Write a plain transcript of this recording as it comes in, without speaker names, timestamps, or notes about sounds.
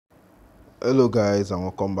Hello guys, and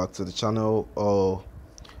welcome back to the channel.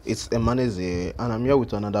 It's Emanez here, and I'm here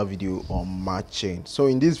with another video on Matchain. So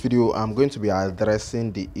in this video I'm going to be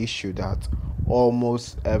addressing the issue that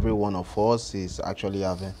almost every one of us is actually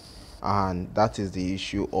having, and that is the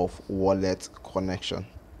issue of wallet connection.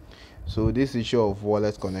 So this issue of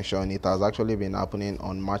wallet connection, it has actually been happening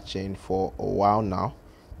on Matchain for a while now.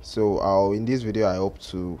 So in this video I hope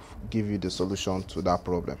to give you the solution to that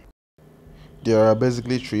problem. There are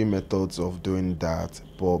basically three methods of doing that,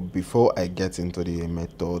 but before I get into the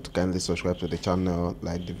method, kindly subscribe to the channel,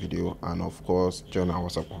 like the video, and of course join our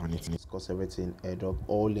WhatsApp community. Discuss everything airdrop.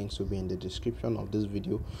 All links will be in the description of this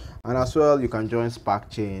video, and as well you can join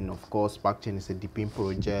Chain. Of course, Chain is a deepin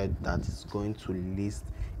project that is going to list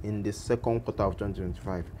in the second quarter of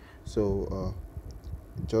 2025. So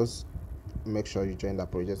just make sure you join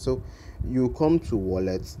that project. So you come to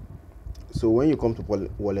wallets. So when you come to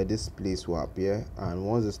wallet, this place will appear, and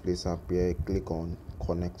once this place appear, click on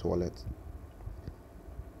connect wallet.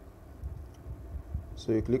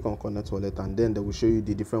 So you click on connect wallet, and then they will show you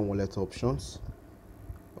the different wallet options.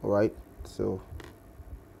 All right, so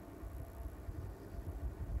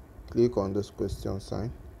click on this question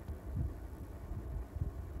sign.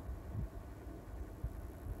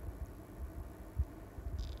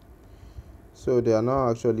 So they are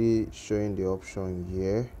now actually showing the option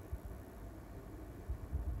here.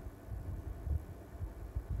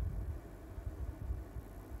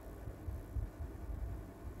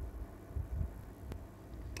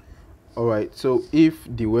 Alright, so if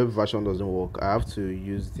the web version doesn't work, I have to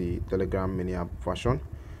use the Telegram mini app version.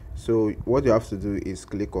 So what you have to do is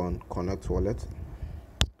click on connect wallet.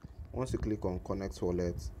 Once you click on connect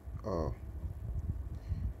wallet,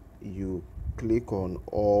 you click on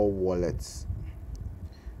all wallets.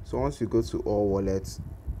 So once you go to all wallets,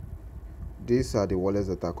 these are the wallets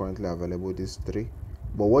that are currently available, these three.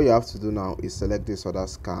 But what you have to do now is select this other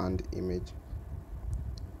scanned image.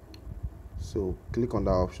 So click on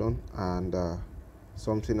that option, and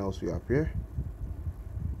something else will appear.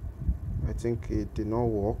 I think it did not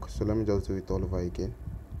work, so let me just do it all over again.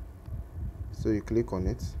 So you click on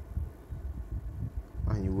it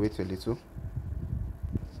and you wait a little.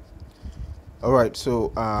 Alright,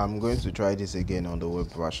 so I'm going to try this again on the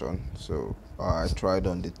web version. So I tried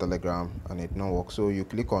on the Telegram and it did not work. So you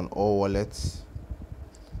click on all wallets.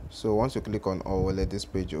 So once you click on all wallet, this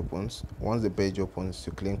page opens. Once the page opens,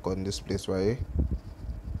 you click on this place right here.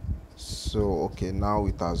 So okay, now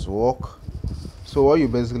it has worked. So what you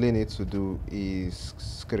basically need to do is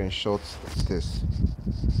screenshot this.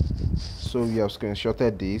 So we have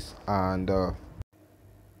screenshotted this, and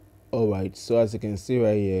alright, so as you can see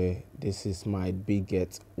right here, this is my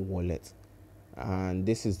Biget wallet, and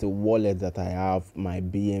this is the wallet that I have my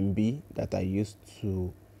BNB that I used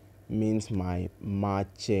to mint my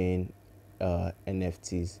Matchain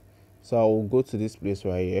NFTs. So I will go to this place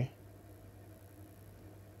right here,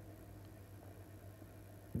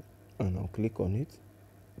 and I'll click on it.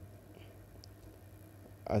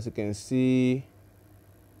 As you can see,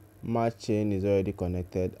 Matchain is already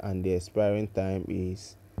connected, and the expiring time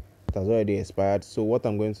is, it has already expired. So what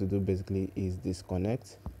I'm going to do basically is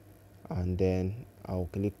disconnect, and then I'll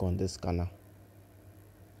click on the scanner.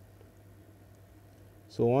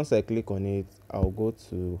 So once I click on it, I'll go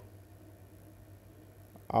to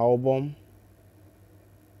album,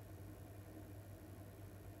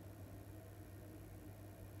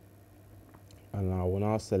 and I will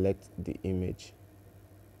now select the image.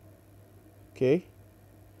 Okay,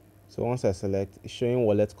 so once I select, it's showing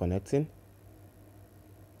wallet connecting,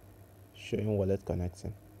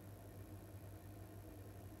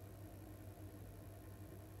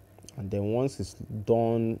 and then once it's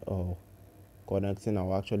done connecting,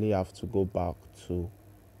 I'll actually have to go back to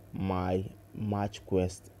my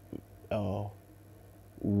Matchquest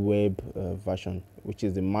web version, which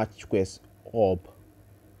is the Matchquest hub.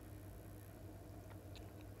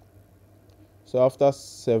 So after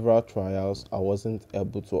several trials, I wasn't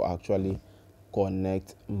able to actually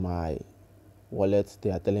connect my wallet.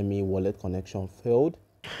 They are telling me wallet connection failed.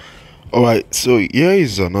 Alright, so here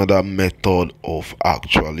is another method of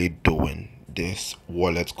actually doing this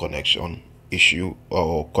wallet connection issue,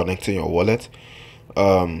 or connecting your wallet.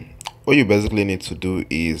 What you basically need to do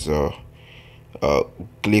is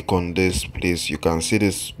click on this place. You can see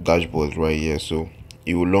this dashboard right here. So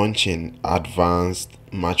you will launch in advanced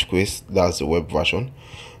Matchquest, that's the web version.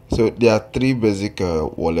 So there are three basic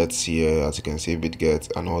wallets here, as you can see,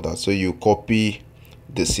 BitGet and all that. So you copy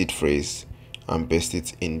the seed phrase and paste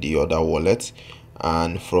it in the other wallet,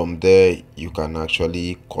 and from there you can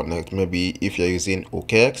actually connect. Maybe if you're using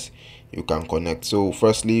OKX, you can connect. So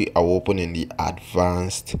firstly, I'll open in the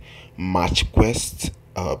advanced Matchquest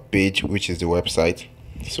page, which is the website.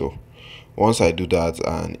 So once I do that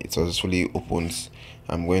and it successfully opens,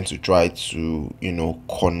 I'm going to try to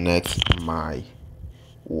connect my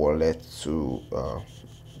wallet to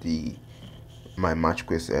the my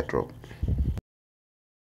Matchquest airdrop.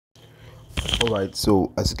 All right,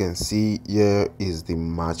 so as you can see, here is the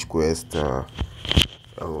Matchquest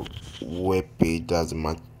web page. That's the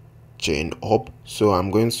Matchain hub. So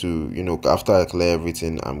I'm going to after I clear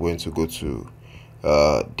everything, I'm going to go to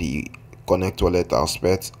the connect wallet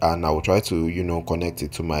aspect, and I will try to connect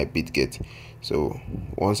it to my Bitget. So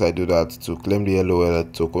once I do that, to claim the yellow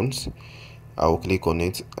wallet tokens, I will click on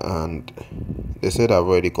it, and they said I've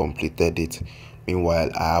already completed it. Meanwhile,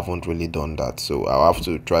 I haven't really done that, so I'll have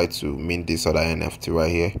to try to mint this other NFT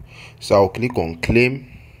right here. So I'll click on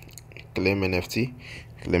claim NFT,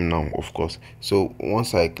 claim now, of course. So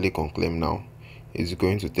once I click on claim now, it's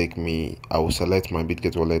going to take me, I will select my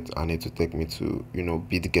Bitget wallet, and it will take me to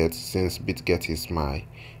Bitget, since Bitget is my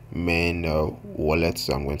main wallet.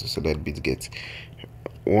 So I'm going to select Bitget.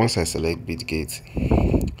 Once I select Bitget,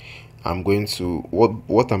 I'm going to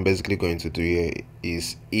what I'm basically going to do here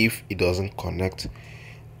is, if it doesn't connect,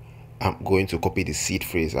 I'm going to copy the seed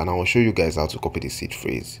phrase, and I will show you guys how to copy the seed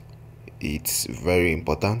phrase. It's very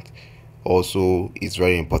important. Also, it's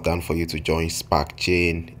very important for you to join Spark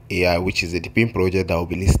Chain AI, which is a DeFi project that will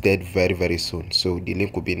be listed very soon. So the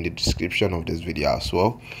link will be in the description of this video as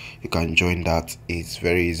well. You can join that. It's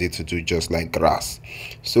very easy to do, just like grass.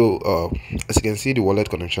 So as you can see, the wallet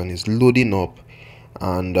connection is loading up,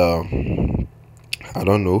 and I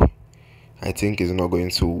don't know, I think it's not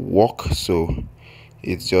going to work, so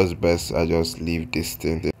it's just best I just leave this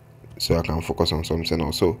thing so I can focus on something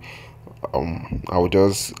else. So I'll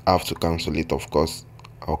just have to cancel it. Of course,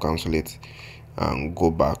 I'll cancel it and go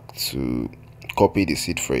back to copy the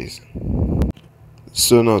seed phrase.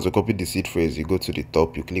 So now, to copy the seed phrase, you go to the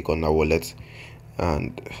top, you click on that wallet,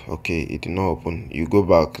 and okay, it did not open. You go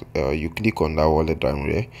back, you click on that wallet down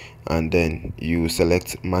here, and then you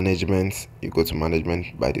select management. You go to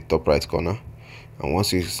management by the top right corner, and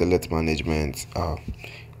once you select management,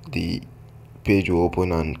 the page will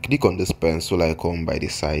open, and click on this pencil icon by the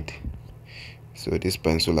side. So this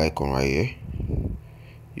pencil icon right here,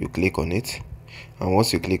 you click on it, and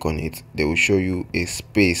once you click on it, they will show you a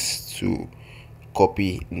space to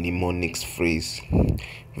copy mnemonics phrase.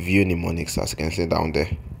 View mnemonics, as you can see down there,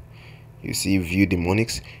 you see view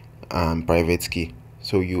mnemonics and private key.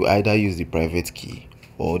 So you either use the private key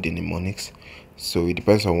or the mnemonics, so it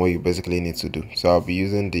depends on what you basically need to do. So I'll be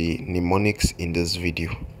using the mnemonics in this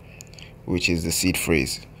video, which is the seed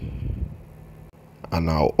phrase, and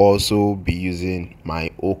I'll also be using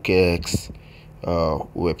my OKX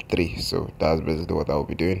web3. So that's basically what I'll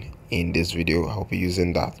be doing in this video. I'll be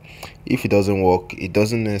using that. If it doesn't work, it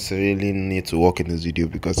doesn't necessarily need to work in this video,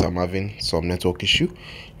 because I'm having some network issue.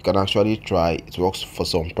 You can actually try. It works for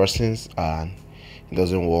some persons and it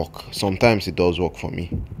doesn't work. Sometimes it does work for me,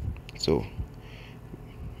 so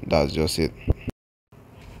that's just it.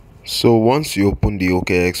 So once you open the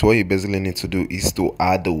OKX, what you basically need to do is to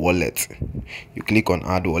add the wallet. You click on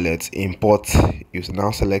add wallet, import. You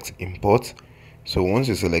now select import. So once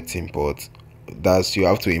you select import, that's, you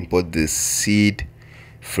have to import the seed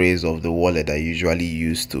phrase of the wallet that you usually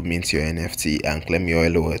use to mint your NFT and claim your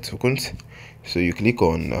LOL tokens. So you click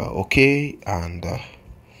on OK, and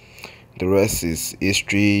the rest is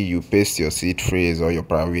history. You paste your seed phrase or your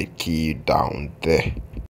private key down there.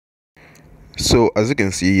 So as you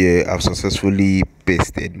can see here, I've successfully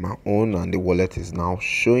pasted my own, and the wallet is now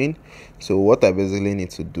showing. So what I basically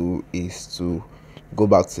need to do is to go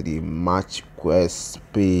back to the Matchquest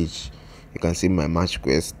page. You can see my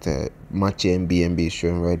Matchquest Matchain BNB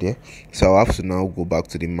showing right there. So I'll have to now go back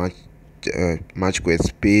to the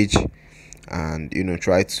Matchquest page and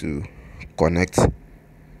try to connect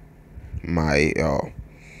my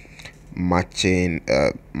Matchain,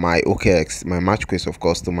 my OKX, my Matchquest, of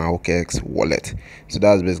course, to my OKX wallet. So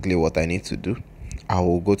that's basically what I need to do. I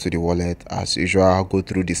will go to the wallet as usual. I'll go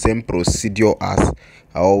through the same procedure as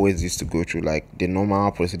I always used to go through, like the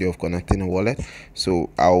normal procedure of connecting a wallet. So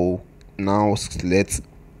I'll now select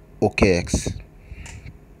OKX.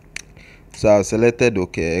 So I've selected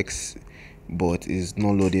OKX, but it's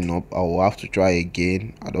not loading up. I will have to try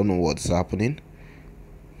again. I don't know what's happening.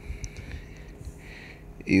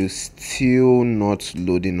 It's still not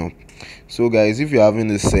loading up. So guys, if you're having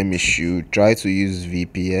the same issue, try to use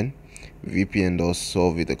VPN does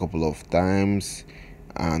solve it a couple of times,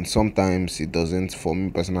 and sometimes it doesn't. For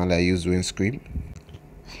me personally, I use Windscript.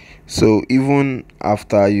 So even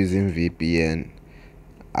after using VPN,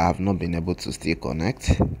 I have not been able to still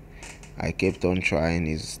connect. I kept on trying,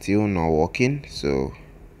 it's still not working. So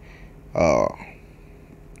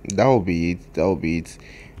that will be it.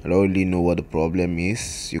 I don't really know what the problem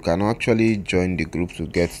is. You can actually join the group to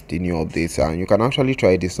get the new updates, and you can actually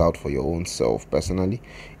try this out for your own self personally.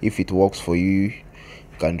 If it works for you,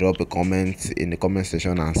 you can drop a comment in the comment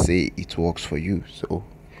section and say it works for you. So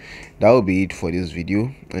that will be it for this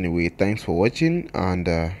video. Anyway, thanks for watching,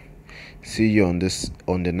 and see you on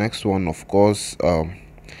the next one. Of course,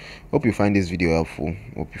 hope you find this video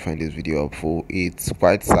helpful. It's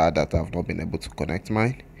quite sad that I've not been able to connect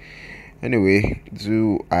mine. Anyway,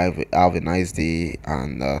 do have a nice day,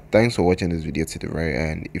 and thanks for watching this video to the very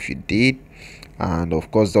end if you did. And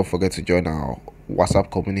of course, don't forget to join our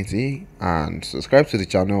WhatsApp community and subscribe to the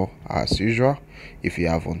channel as usual if you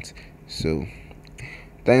haven't. So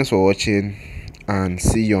thanks for watching, and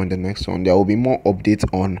see you on the next one. There will be more updates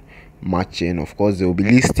on Matchain. Of course, they will be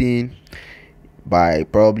listing by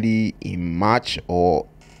probably in March or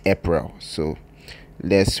April, so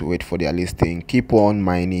let's wait for their listing. Keep on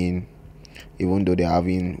mining, even though they're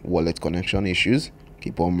having wallet connection issues.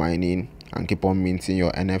 Keep on mining and keep on minting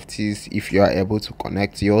your NFTs if you are able to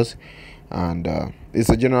connect yours. And it's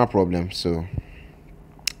a general problem, so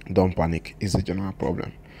don't panic. It's a general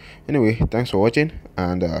problem. Anyway, thanks for watching,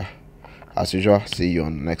 and as usual, see you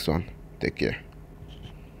on the next one. Take care.